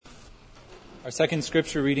Our second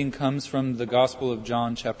scripture reading comes from the Gospel of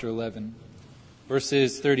John, chapter 11,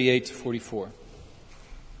 verses 38 to 44.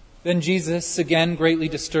 Then Jesus, again greatly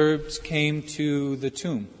disturbed, came to the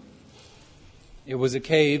tomb. It was a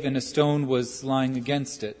cave, and a stone was lying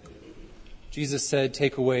against it. Jesus said,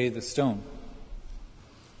 "Take away the stone."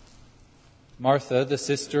 Martha, the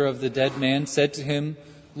sister of the dead man, said to him,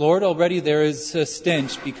 "Lord, already there is a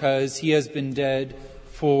stench because he has been dead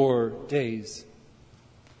 4 days."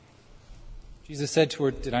 Jesus said to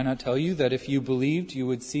her, "Did I not tell you that if you believed, you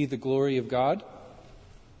would see the glory of God?"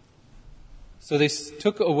 So they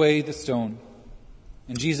took away the stone.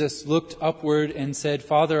 And Jesus looked upward and said,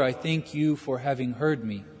 "Father, I thank you for having heard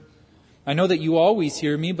me. I know that you always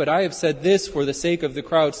hear me, but I have said this for the sake of the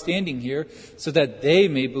crowd standing here, so that they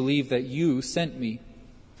may believe that you sent me."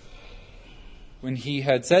 When he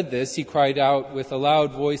had said this, he cried out with a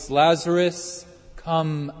loud voice, "Lazarus,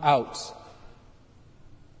 come out."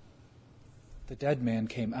 The dead man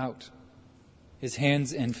came out, his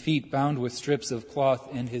hands and feet bound with strips of cloth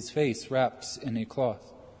and his face wrapped in a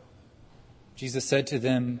cloth. Jesus said to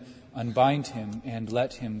them, "Unbind him and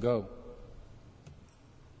let him go."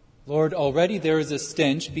 "Lord, already there is a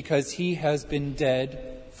stench because he has been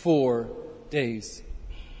dead 4 days."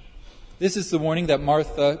 This is the warning that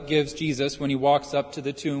Martha gives Jesus when he walks up to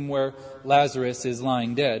the tomb where Lazarus is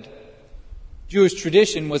lying dead. Jewish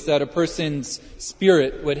tradition was that a person's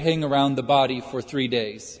spirit would hang around the body for 3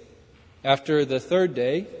 days. After the 3rd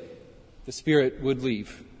day, the spirit would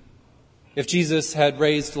leave. If Jesus had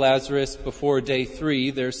raised Lazarus before day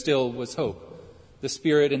 3, there still was hope. The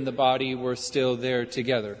spirit and the body were still there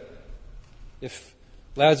together. If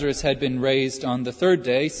Lazarus had been raised on the 3rd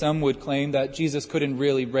day, some would claim that Jesus couldn't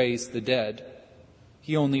really raise the dead.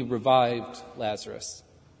 He only revived Lazarus.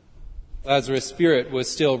 Lazarus' spirit was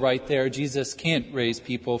still right there. Jesus can't raise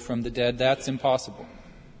people from the dead. That's impossible.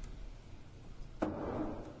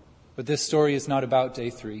 But this story is not about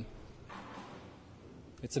day 3.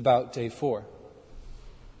 It's about day 4.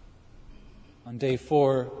 On day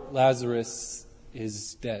 4, Lazarus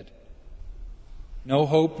is dead. No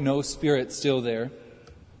hope, no spirit still there.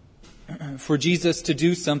 For Jesus to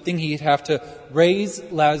do something, he'd have to raise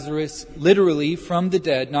Lazarus literally from the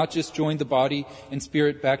dead, not just join the body and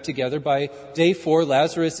spirit back together. By day 4,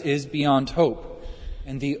 Lazarus is beyond hope,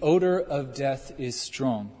 and the odor of death is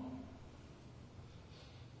strong.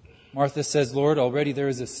 Martha says, "Lord, already there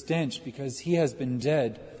is a stench because he has been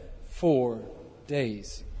dead 4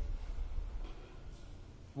 days.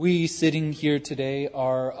 We sitting here today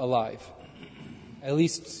are alive. At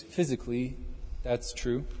least physically, that's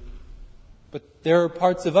true. But there are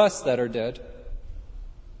parts of us that are dead.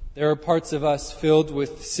 There are parts of us filled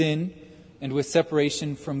with sin and with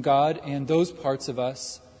separation from God, and those parts of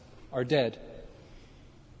us are dead.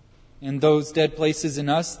 And those dead places in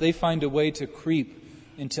us, they find a way to creep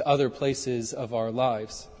into other places of our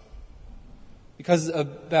lives. Because a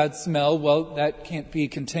bad smell, well, that can't be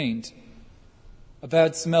contained. A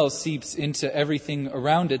bad smell seeps into everything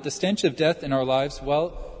around it. The stench of death in our lives,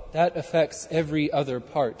 well, that affects every other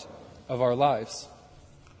part of our lives.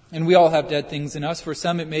 And we all have dead things in us. For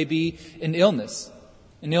some, it may be an illness,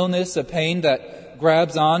 a pain that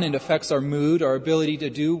grabs on and affects our mood, our ability to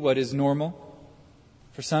do what is normal.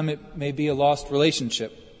 For some, it may be a lost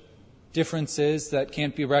relationship, differences that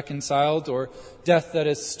can't be reconciled, or death that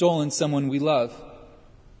has stolen someone we love.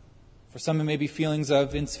 For some, it may be feelings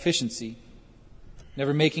of insufficiency,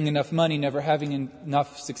 never making enough money, never having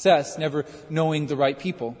enough success, never knowing the right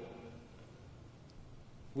people.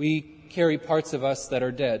 We carry parts of us that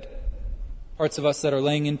are dead, parts of us that are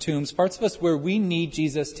laying in tombs, parts of us where we need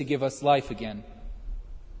Jesus to give us life again.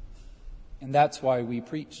 And that's why we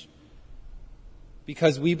preach.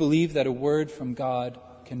 Because we believe that a word from God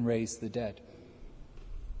can raise the dead.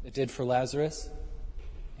 It did for Lazarus,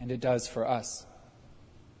 and it does for us.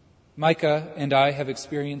 Micah and I have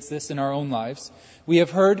experienced this in our own lives. We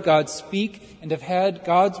have heard God speak and have had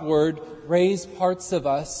God's word raise parts of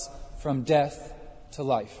us from death to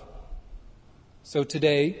life. So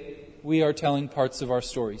today, we are telling parts of our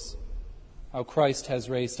stories, how Christ has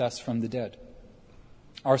raised us from the dead.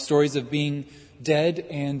 Our stories of being dead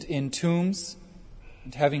and in tombs,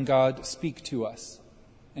 and having God speak to us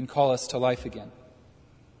and call us to life again.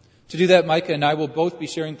 To do that, Micah and I will both be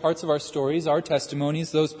sharing parts of our stories, our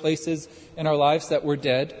testimonies, those places in our lives that were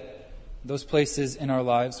dead, those places in our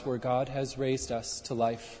lives where God has raised us to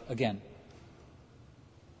life again.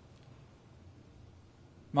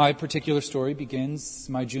 My particular story begins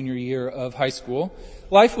my junior year of high school.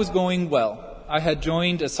 Life was going well. I had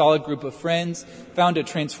joined a solid group of friends, found a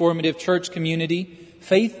transformative church community,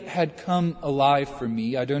 faith had come alive for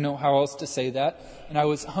me. I don't know how else to say that. And I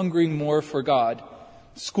was hungering more for God.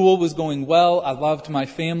 School was going well. I loved my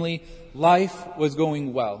family. Life was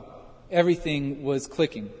going well. Everything was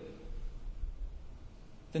clicking.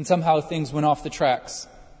 Then somehow things went off the tracks.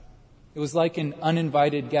 It was like an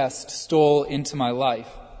uninvited guest stole into my life.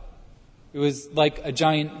 It was like a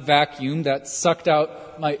giant vacuum that sucked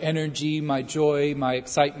out my energy, my joy, my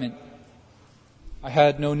excitement. I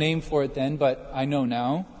had no name for it then, but I know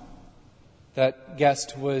now. That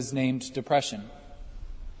guest was named depression.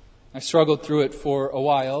 I struggled through it for a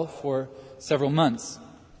while, for several months,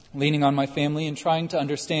 leaning on my family and trying to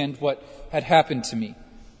understand what had happened to me.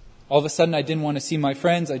 All of a sudden, I didn't want to see my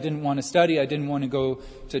friends. I didn't want to study. I didn't want to go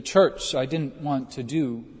to church. I didn't want to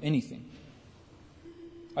do anything.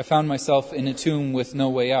 I found myself in a tomb with no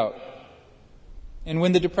way out. And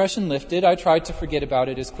when the depression lifted, I tried to forget about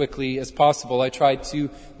it as quickly as possible. I tried to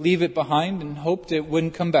leave it behind and hoped it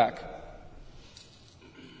wouldn't come back,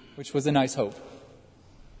 which was a nice hope.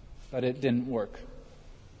 But it didn't work.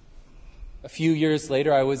 A few years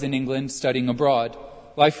later, I was in England studying abroad.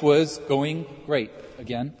 Life was going great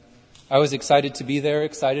again. I was excited to be there,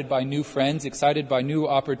 excited by new friends, excited by new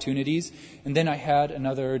opportunities, and then I had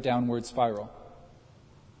another downward spiral.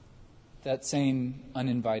 That same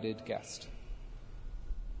uninvited guest.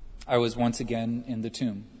 I was once again in the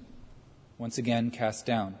tomb, once again cast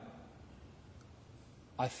down.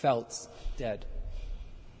 I felt dead.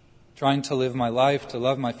 Trying to live my life, to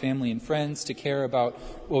love my family and friends, to care about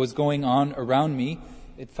what was going on around me,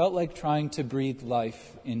 it felt like trying to breathe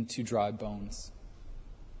life into dry bones.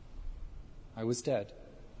 I was dead.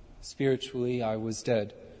 Spiritually, I was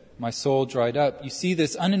dead. My soul dried up. You see,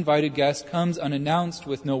 this uninvited guest comes unannounced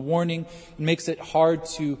with no warning. It makes it hard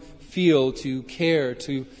to feel, to care,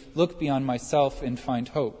 to look beyond myself and find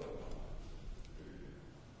hope.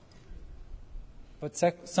 But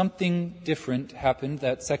something different happened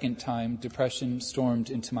that second time depression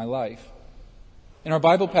stormed into my life. In our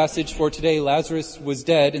Bible passage for today, Lazarus was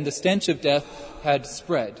dead and the stench of death had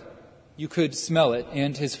spread. You could smell it,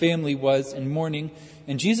 and his family was in mourning,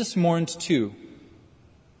 and Jesus mourned too.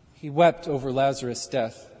 He wept over Lazarus'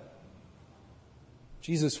 death.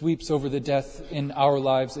 Jesus weeps over the death in our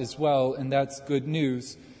lives as well, and that's good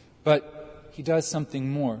news, but he does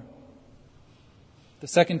something more. The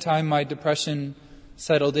second time my depression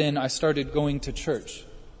settled in, I started going to church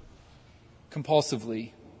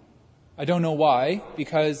compulsively. I don't know why,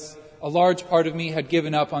 because a large part of me had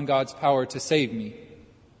given up on God's power to save me.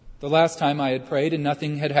 The last time I had prayed and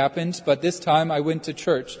nothing had happened, but this time I went to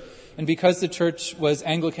church. And because the church was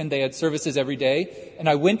Anglican, they had services every day, and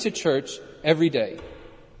I went to church every day.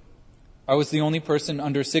 I was the only person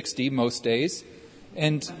under 60 most days,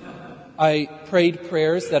 and I prayed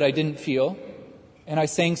prayers that I didn't feel, and I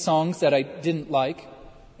sang songs that I didn't like,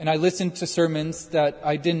 and I listened to sermons that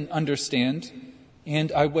I didn't understand,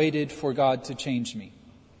 and I waited for God to change me.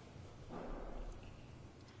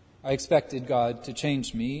 I expected God to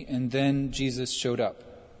change me, and then Jesus showed up.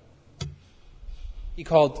 He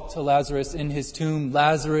called to Lazarus in his tomb,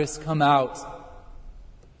 "Lazarus, come out."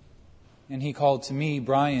 And he called to me,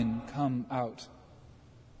 "Brian, come out."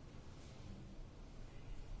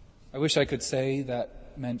 I wish I could say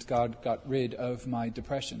that meant God got rid of my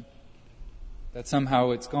depression, that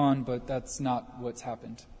somehow it's gone, but that's not what's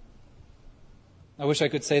happened. I wish I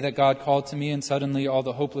could say that God called to me and suddenly all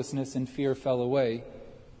the hopelessness and fear fell away.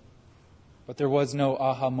 But there was no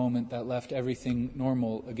aha moment that left everything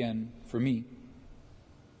normal again for me.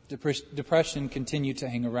 Depression continued to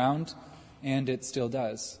hang around, and it still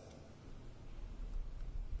does.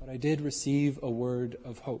 But I did receive a word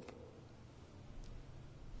of hope.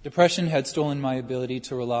 Depression had stolen my ability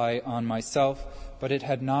to rely on myself, but it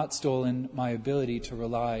had not stolen my ability to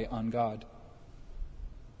rely on God.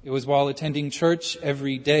 It was while attending church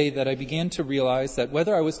every day that I began to realize that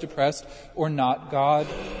whether I was depressed or not, God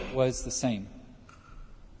was the same.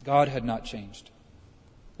 God had not changed.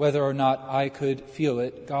 Whether or not I could feel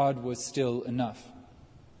it, God was still enough.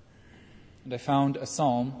 And I found a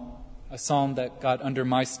psalm that got under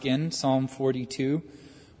my skin, Psalm 42.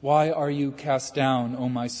 "Why are you cast down, O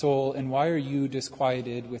my soul, and why are you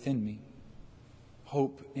disquieted within me?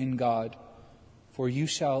 Hope in God, for you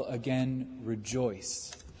shall again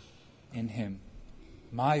rejoice in him,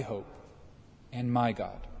 my hope and my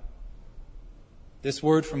God." This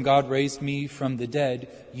word from God raised me from the dead.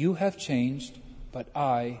 You have changed, but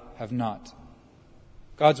I have not.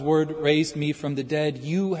 God's word raised me from the dead.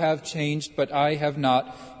 You have changed, but I have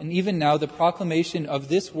not. And even now, the proclamation of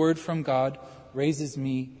this word from God raises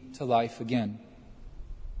me to life again.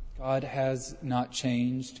 God has not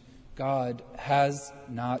changed. God has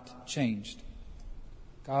not changed.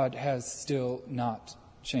 God has still not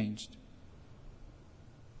changed.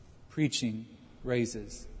 Preaching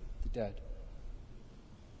raises the dead.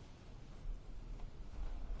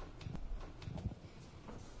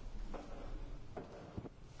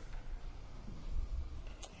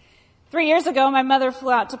 Three years ago, my mother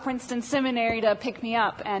flew out to Princeton Seminary to pick me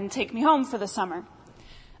up and take me home for the summer.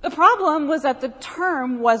 The problem was that the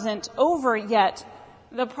term wasn't over yet.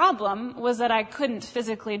 The problem was that I couldn't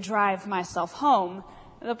physically drive myself home.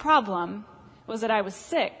 The problem was that I was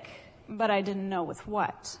sick, but I didn't know with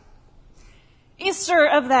what. Easter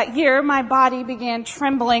of that year, my body began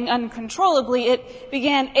trembling uncontrollably. It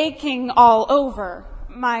began aching all over.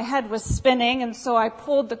 My head was spinning, and so I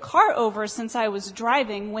pulled the car over since I was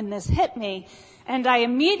driving when this hit me, and I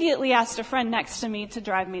immediately asked a friend next to me to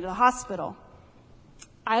drive me to the hospital.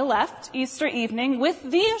 I left Easter evening with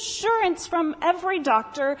the assurance from every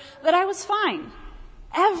doctor that I was fine.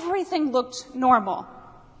 Everything looked normal.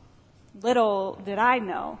 Little did I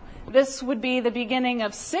know, this would be the beginning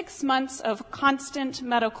of 6 months of constant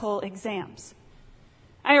medical exams.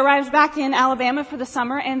 I arrived back in Alabama for the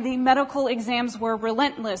summer, and the medical exams were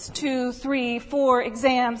relentless. 2, 3, 4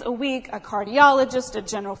 exams a week, a cardiologist, a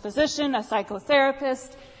general physician, a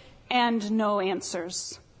psychotherapist, and no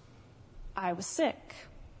answers. I was sick,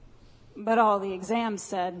 but all the exams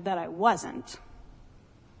said that I wasn't.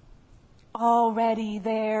 Already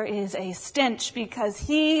there is a stench because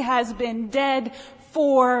he has been dead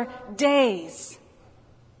 4 days.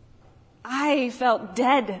 I felt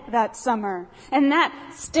dead that summer, and that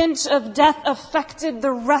stench of death affected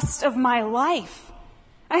the rest of my life.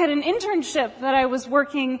 I had an internship that I was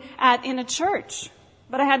working at in a church,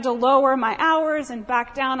 but I had to lower my hours and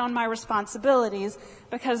back down on my responsibilities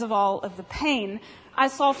because of all of the pain. I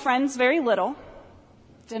saw friends very little,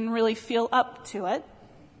 didn't really feel up to it,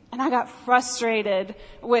 and I got frustrated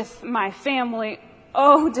with my family.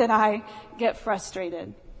 Oh, did I get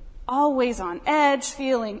frustrated. Always on edge,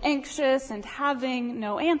 feeling anxious, and having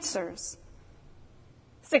no answers.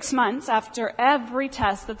 6 months after every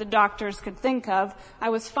test that the doctors could think of, I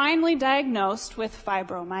was finally diagnosed with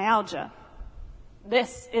fibromyalgia.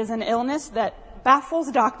 This is an illness that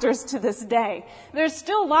baffles doctors to this day. There's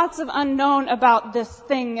still lots of unknown about this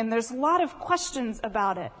thing, and there's a lot of questions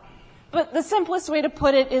about it. But the simplest way to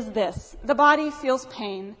put it is this. The body feels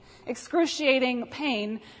pain, excruciating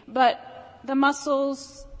pain, but the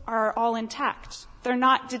muscles are all intact. They're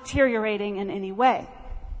not deteriorating in any way.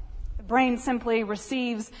 The brain simply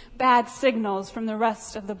receives bad signals from the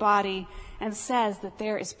rest of the body and says that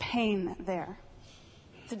there is pain there.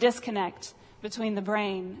 It's a disconnect between the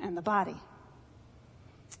brain and the body.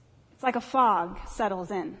 It's like a fog settles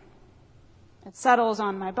in. It settles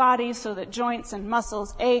on my body so that joints and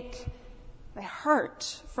muscles ache. They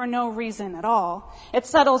hurt for no reason at all. It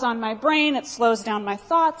settles on my brain, it slows down my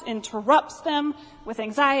thoughts, interrupts them with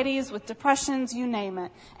anxieties, with depressions, you name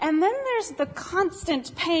it. And then there's the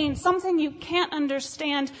constant pain, something you can't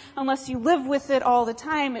understand unless you live with it all the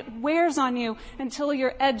time. It wears on you until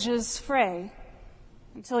your edges fray,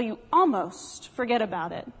 until you almost forget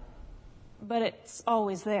about it. But it's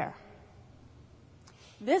always there.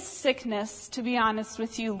 This sickness, to be honest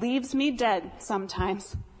with you, leaves me dead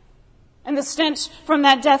sometimes. And the stench from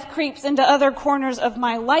that death creeps into other corners of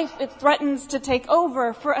my life. It threatens to take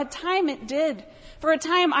over. For a time it did. For a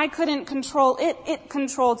time I couldn't control it. It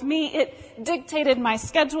controlled me. It dictated my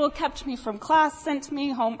schedule, kept me from class, sent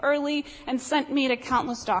me home early, and sent me to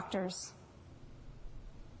countless doctors.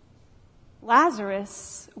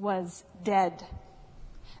 Lazarus was dead.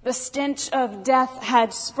 The stench of death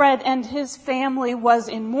had spread, and his family was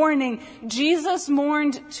in mourning. Jesus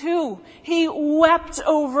mourned too. He wept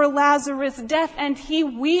over Lazarus' death, and he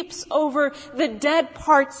weeps over the dead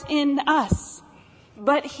parts in us.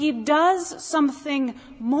 But he does something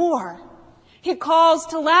more. He calls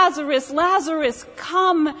to Lazarus, "Lazarus,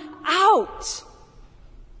 come out."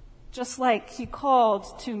 Just like he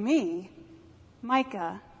called to me,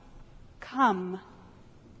 Micah, "Come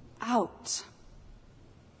out."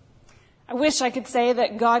 I wish I could say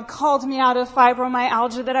that God called me out of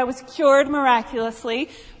fibromyalgia, that I was cured miraculously,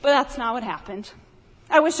 but that's not what happened.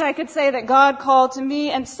 I wish I could say that God called to me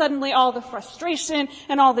and suddenly all the frustration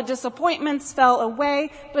and all the disappointments fell away,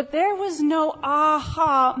 but there was no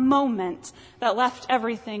aha moment that left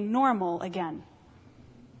everything normal again.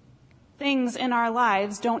 Things in our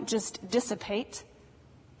lives don't just dissipate.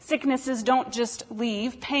 Sicknesses don't just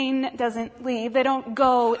leave. Pain doesn't leave. They don't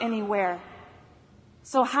go anywhere.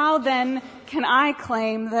 So how then can I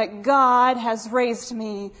claim that God has raised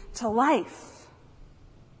me to life?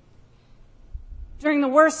 During the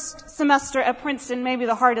worst semester at Princeton, maybe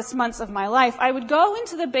the hardest months of my life, I would go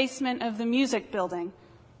into the basement of the music building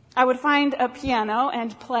I would find a piano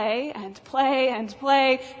and play and play and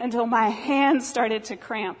play until my hands started to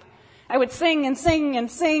cramp. I would sing and sing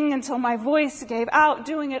and sing until my voice gave out,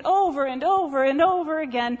 doing it over and over and over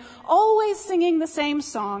again, always singing the same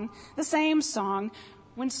song.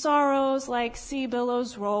 When sorrows like sea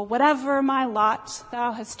billows roll, whatever my lot,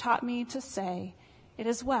 thou hast taught me to say, it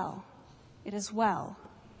is well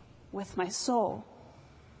with my soul.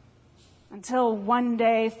 Until one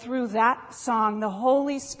day, through that song, the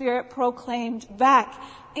Holy Spirit proclaimed back,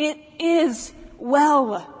 it is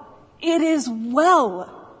well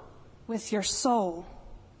with your soul.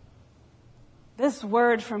 This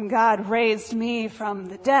word from God raised me from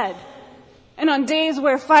the dead. And on days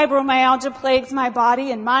where fibromyalgia plagues my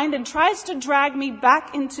body and mind and tries to drag me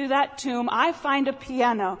back into that tomb, I find a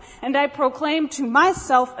piano and I proclaim to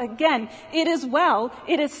myself again, it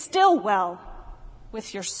is still well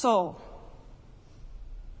with your soul.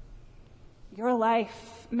 Your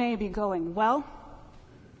life may be going well.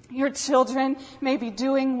 Your children may be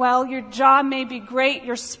doing well. Your job may be great.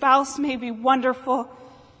 Your spouse may be wonderful.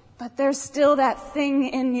 But there's still that thing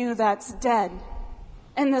in you that's dead.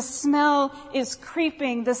 And the smell is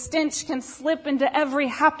creeping. The stench can slip into every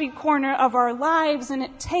happy corner of our lives and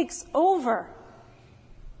it takes over.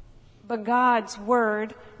 But God's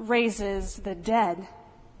word raises the dead.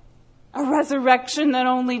 A resurrection that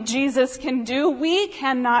only Jesus can do. We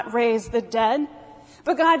cannot raise the dead.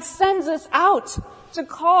 But God sends us out to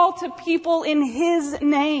call to people in His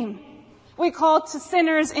name. We call to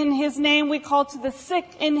sinners in His name. We call to the sick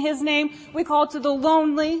in His name. We call to the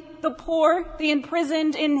lonely, the poor, the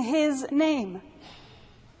imprisoned in His name.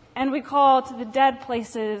 And we call to the dead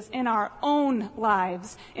places in our own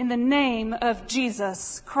lives in the name of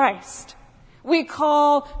Jesus Christ. We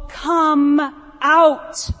call, come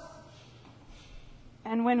out.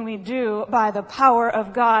 And when we do, by the power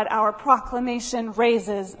of God, our proclamation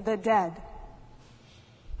raises the dead.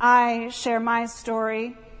 I share my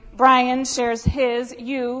story. Brian shares his.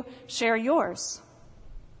 You share yours.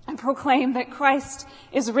 And proclaim that Christ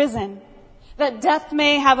is risen. That death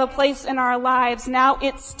may have a place in our lives. Now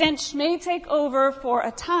its stench may take over for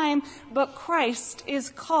a time, but Christ is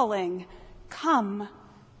calling, come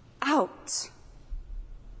out.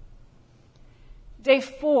 Day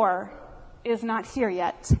 4 is not here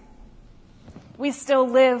yet. We still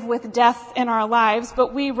live with death in our lives,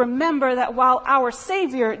 but we remember that while our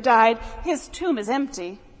Savior died, His tomb is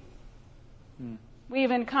empty. We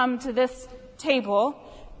even come to this table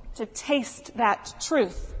to taste that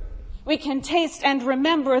truth. We can taste and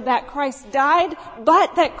remember that Christ died,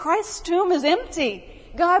 but that Christ's tomb is empty.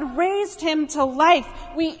 God raised Him to life.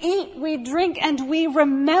 We eat, we drink, and we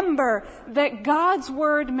remember that God's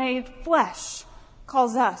Word made flesh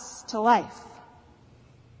calls us to life.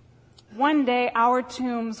 One day our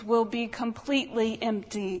tombs will be completely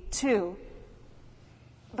empty too.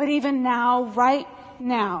 But even now, right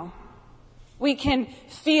now, we can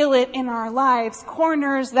feel it in our lives,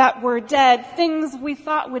 corners that were dead, things we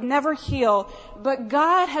thought would never heal. But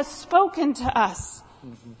God has spoken to us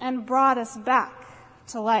and brought us back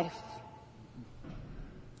to life.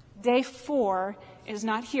 Day 4 is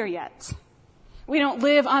not here yet. We don't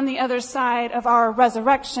live on the other side of our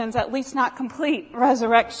resurrections, at least not complete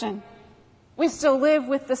resurrection. We still live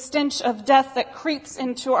with the stench of death that creeps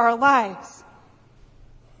into our lives.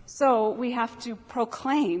 So we have to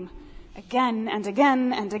proclaim again and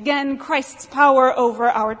again and again Christ's power over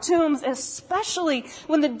our tombs, especially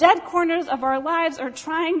when the dead corners of our lives are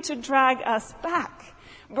trying to drag us back.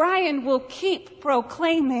 Brian will keep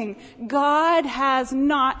proclaiming, God has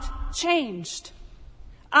not changed.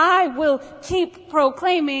 I will keep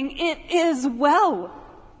proclaiming, it is well.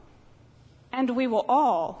 And we will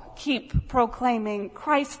all keep proclaiming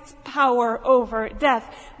Christ's power over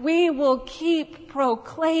death. We will keep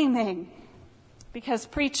proclaiming because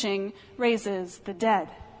preaching raises the dead.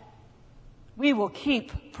 We will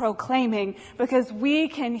keep proclaiming because we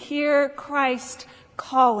can hear Christ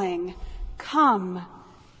calling, come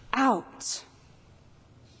out.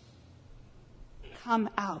 Come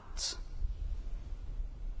out.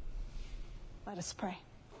 Let us pray.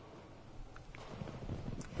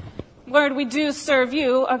 Lord, we do serve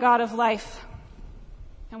you, a God of life.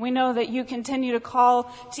 And we know that you continue to call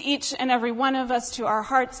to each and every one of us, to our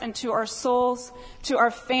hearts and to our souls, to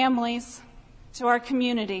our families, to our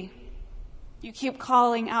community. You keep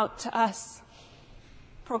calling out to us,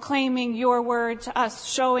 proclaiming your word to us,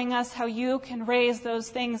 showing us how you can raise those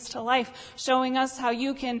things to life, showing us how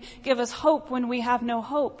you can give us hope when we have no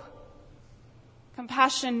hope,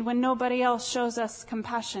 compassion when nobody else shows us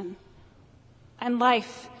compassion, and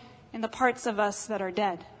life in the parts of us that are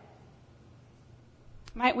dead.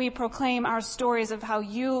 Might we proclaim our stories of how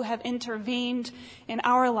you have intervened in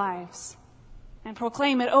our lives and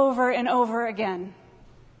proclaim it over and over again,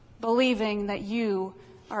 believing that you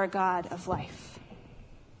are a God of life.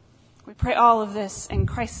 We pray all of this in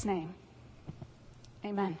Christ's name.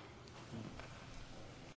 Amen.